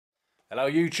Hello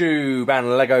YouTube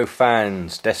and Lego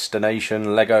fans,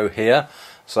 Destination Lego here.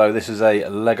 So this is a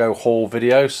Lego haul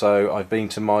video. So I've been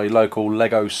to my local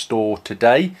Lego store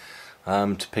today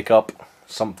to pick up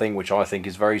something which I think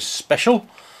is very special.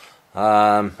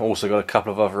 Also got a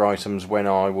couple of other items when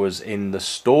I was in the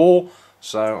store.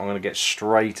 So I'm going to get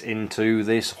straight into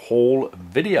this haul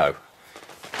video.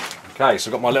 Okay, so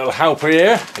I've got my little helper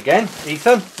here again,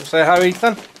 Ethan. Say hi,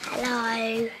 Ethan.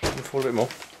 Hello. Can you fall a bit more?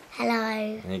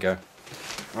 Hello. There you go.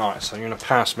 Right, so you're going to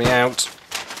pass me out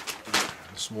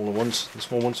the small ones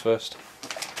first.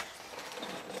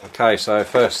 Okay, so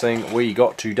first thing we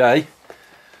got today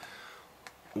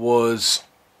was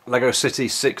Lego City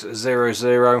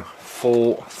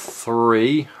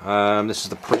 60043. This is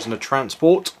the prisoner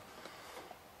transport.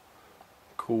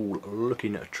 Cool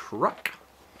looking truck.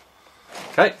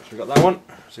 Okay, so we got that one.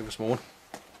 Let's see the small one.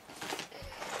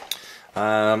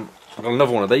 I've got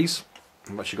another one of these.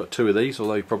 I've actually got two of these,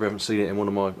 although you probably haven't seen it in one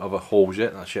of my other hauls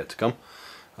yet. That's yet to come.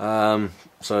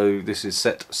 So this is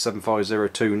set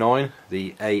 75029,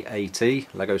 the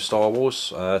AAT Lego Star Wars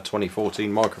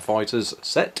 2014 Microfighters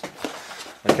set.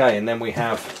 Okay, and then we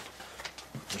have,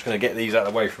 I'm just going to get these out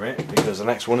of the way from it because the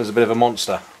next one is a bit of a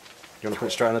monster. You want to put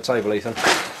it straight on the table, Ethan?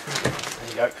 There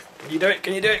you go. Can you do it?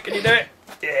 Can you do it? Can you do it?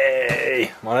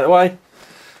 Yay! One out of the way.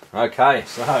 Okay,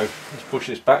 so let's push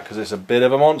this back because it's a bit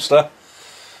of a monster.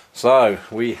 So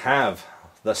we have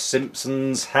the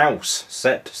Simpsons house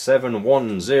set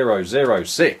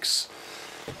 71006.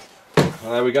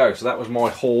 There we go. So that was my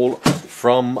haul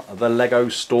from the Lego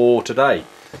store today.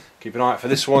 Keep an eye out for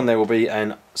this one. There will be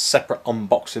a separate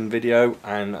unboxing video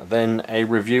and then a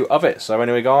review of it. So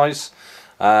anyway guys,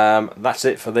 that's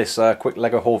it for this quick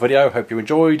Lego haul video. Hope you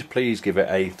enjoyed. Please give it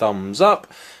a thumbs up.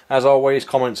 As always,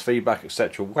 comments, feedback,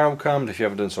 etc. welcomed. If you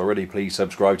haven't done so already, please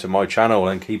subscribe to my channel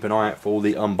and keep an eye out for all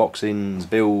the unboxings,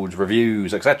 builds,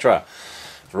 reviews, etc.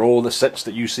 for all the sets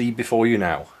that you see before you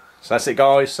now. So that's it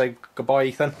guys. Say goodbye,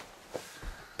 Ethan.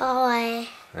 Bye.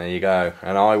 There you go.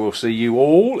 And I will see you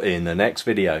all in the next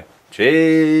video.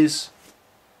 Cheers.